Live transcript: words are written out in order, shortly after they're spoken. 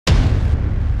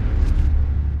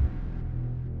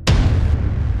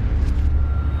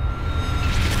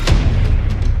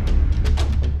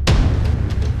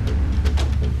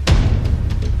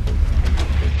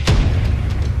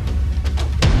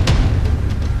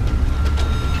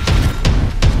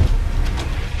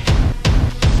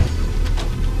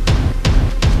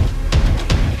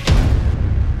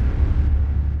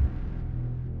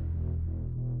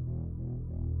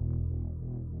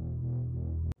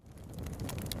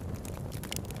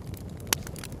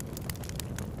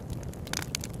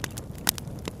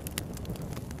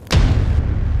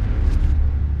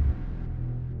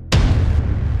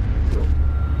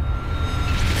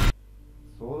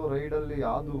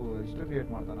ಯಾವುದು ಎಷ್ಟು ಕ್ರಿಯೇಟ್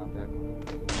ಮಾಡ್ತಾನ ಅಂತ ಯಾಕೆ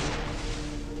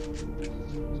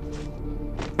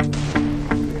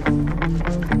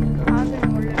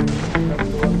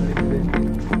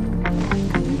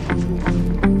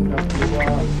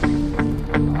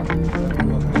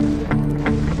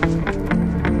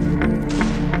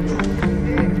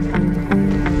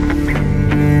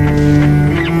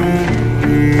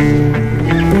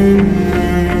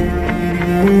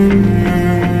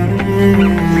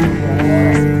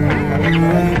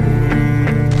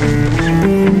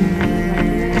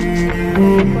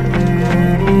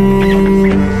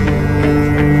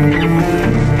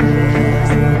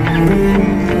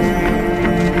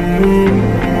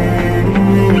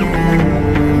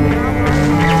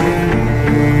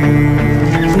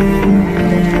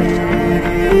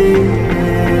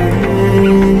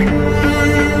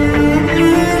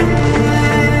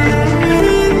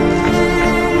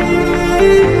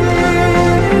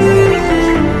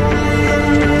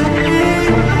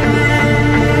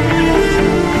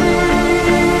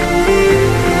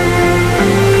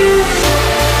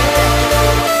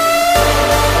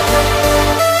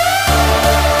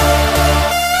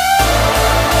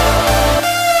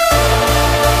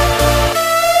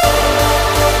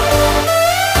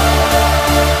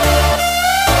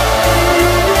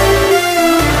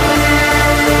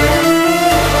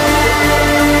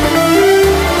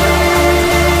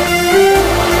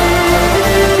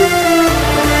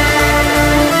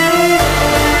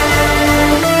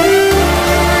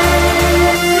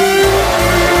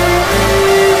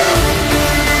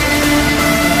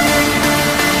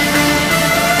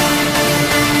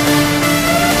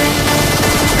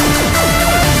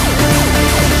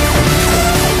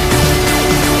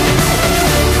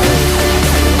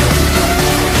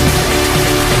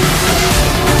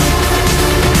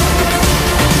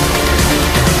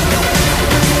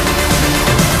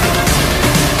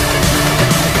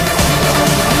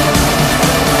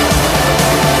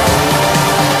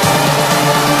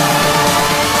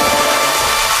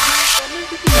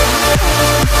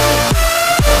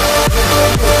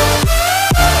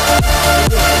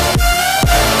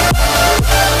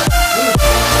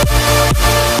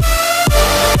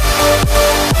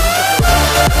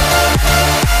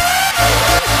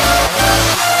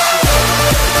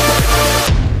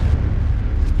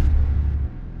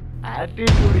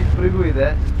attitude ಇಬ್ಬರಿಗೂ ಇದೆ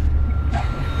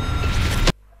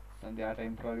ಸಂಧ್ಯಾ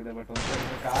ಟೈಮ್ ಪ್ರೋ ಆಗಿದೆ ಬಟ್ ಒಂದು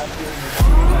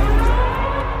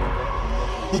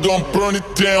We gon' burn it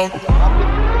down.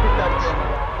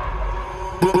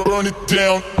 Burn it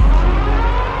down.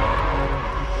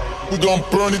 We gon'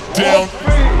 burn it down.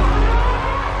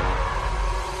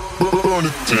 Burn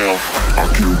it down. I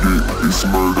killed it, it's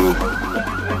murder.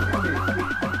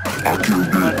 I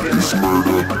killed it, it's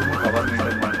murder.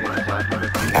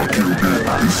 I killed it,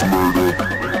 it's murder.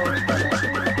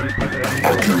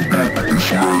 I killed it, it's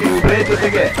murder.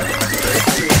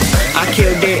 I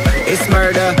killed it, it's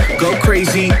murder, go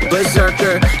crazy,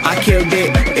 berserker. I killed it,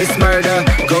 it's murder,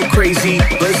 go crazy,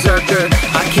 berserker.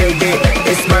 I killed it,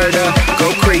 it's murder, go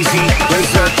crazy,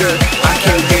 berserker. I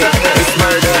killed it, it's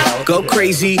murder, go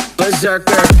crazy,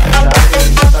 berserker.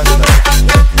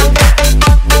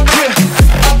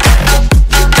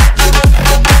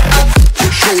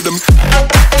 Show them.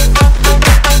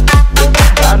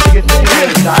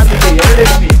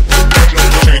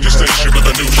 Change the station with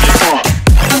a new shit.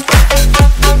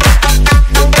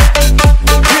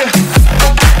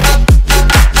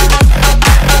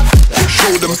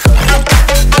 Show them.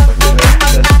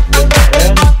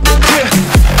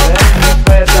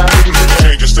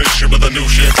 Change the station with a new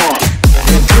shit.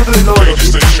 Change the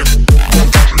station.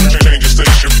 Change the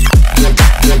station.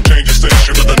 Change the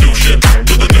station with a new shit.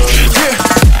 With a new shit.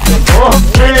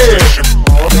 Change the station.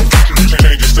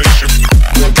 Change the station.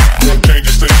 Change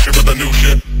the station with a new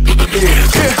shit. With a new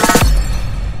shit.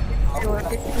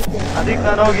 ಅದಕ್ಕೆ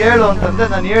ನಾನು ಹೋಗಿ ಹೇಳು ಅಂತಂದ್ರೆ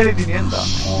ನಾನು ಹೇಳಿದ್ದೀನಿ ಅಂತ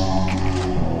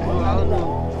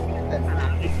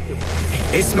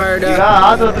ಈಗ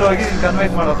ಆದತ್ರ ಹೋಗಿ ನೀನು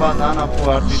ಕನ್ವೈಸ್ ಮಾಡಪ್ಪ ನಾನು ಅಪ್ಪು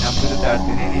ಆಡ್ತೀನಿ ಅಪ್ಪು ಜೊತೆ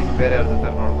ಆಡ್ತೀನಿ ನೀನು ಬೇರೆ ಯಾರ ಜೊತೆ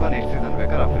ನೋಡ್ಕೊ ನೆಕ್ಸ್ಟ್ ನಾನು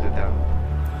ಬೇಕಾದ್ರೆ ಅಪ್ಪು ಜೊತೆ ಆಡು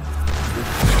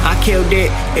I killed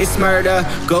it, it's murder,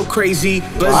 go crazy,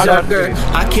 berserker.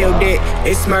 I killed it,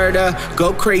 it's murder, go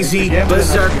crazy,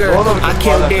 berserker. I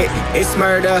killed it, it's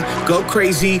murder, go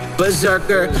crazy,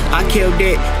 berserker. I killed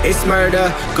it, it's murder,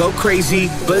 go crazy,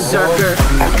 berserker.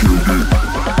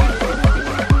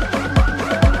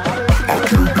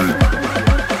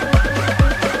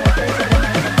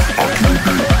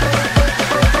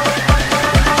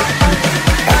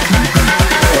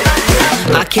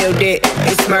 I killed it,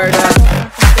 it's murder.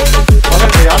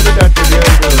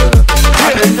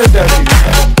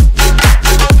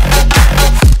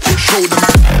 Show them.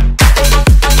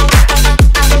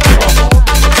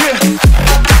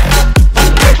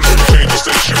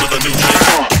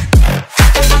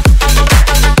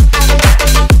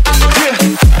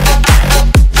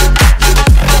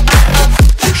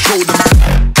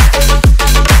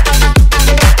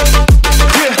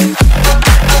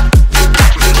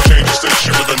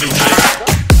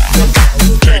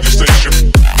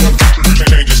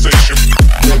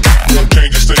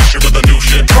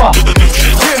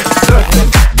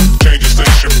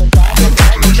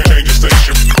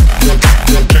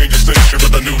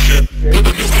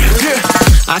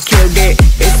 I killed it,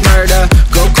 it's murder,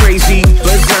 go crazy,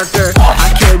 berserker.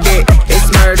 I killed it,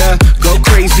 it's murder, go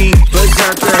crazy,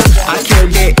 berserker. I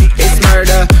killed it, it's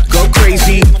murder, go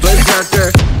crazy,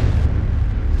 berserker.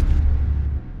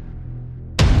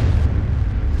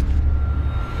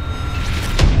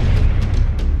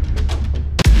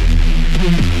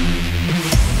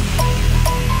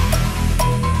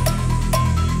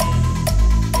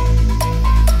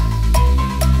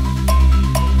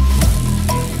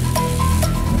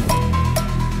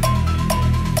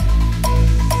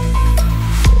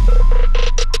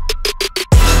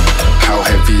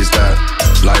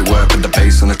 Light work with the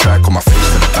bass on the track, on my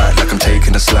face to the back like I'm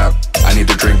taking a slap. I need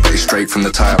a drink, but it's straight from the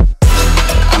tap.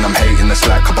 And I'm hating the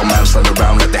slack, couple man stand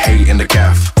around like they hate in the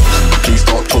gaff. Please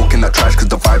stop talking that trash, cause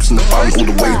the vibes in the front all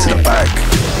the way to the back.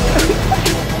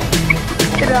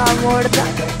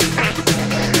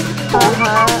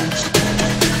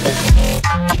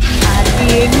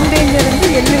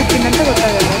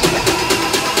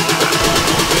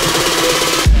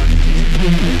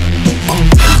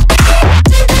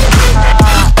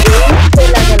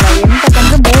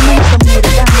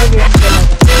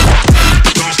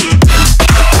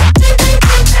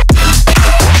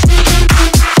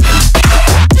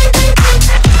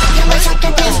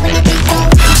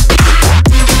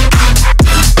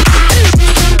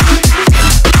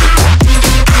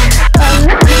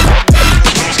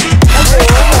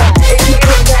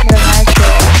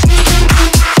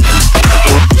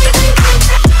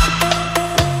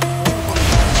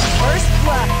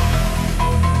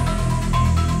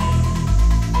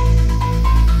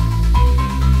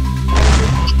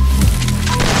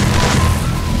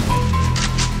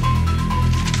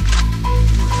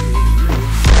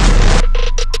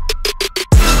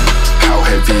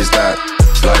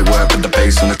 Light work with the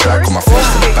bass on the track, on my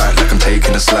face to the back like I'm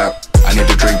taking a slap. I need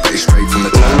a drink, but it's straight from the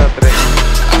tap.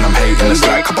 And I'm hating the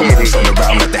slack, couple man stand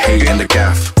around like they hate in the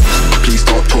gaff. Please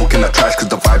stop talking that trash, cause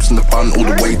the vibes in the front all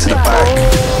the way to the back.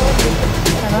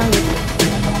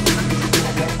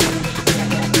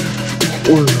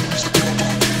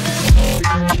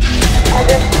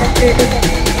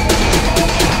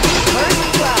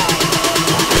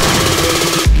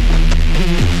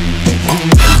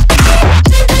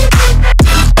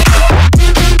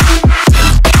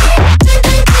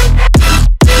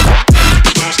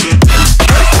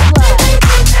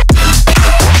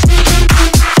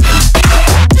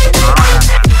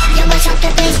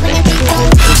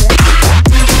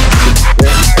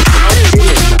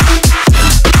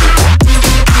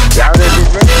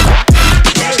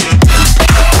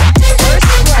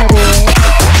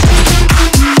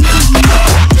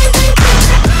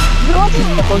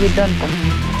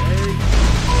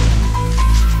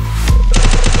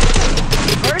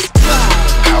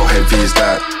 How heavy is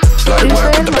that? Light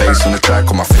work with the bass on the track,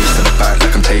 on my face to the back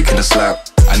like I'm taking a slap.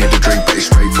 I need a drink, but it's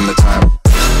straight from the tap.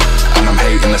 And I'm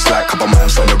hating the slack, couple man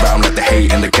stand around like they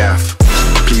hate in the gaff.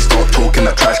 Please stop talking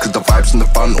that trash, cause the vibes in the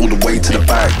front all the way to the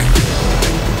back.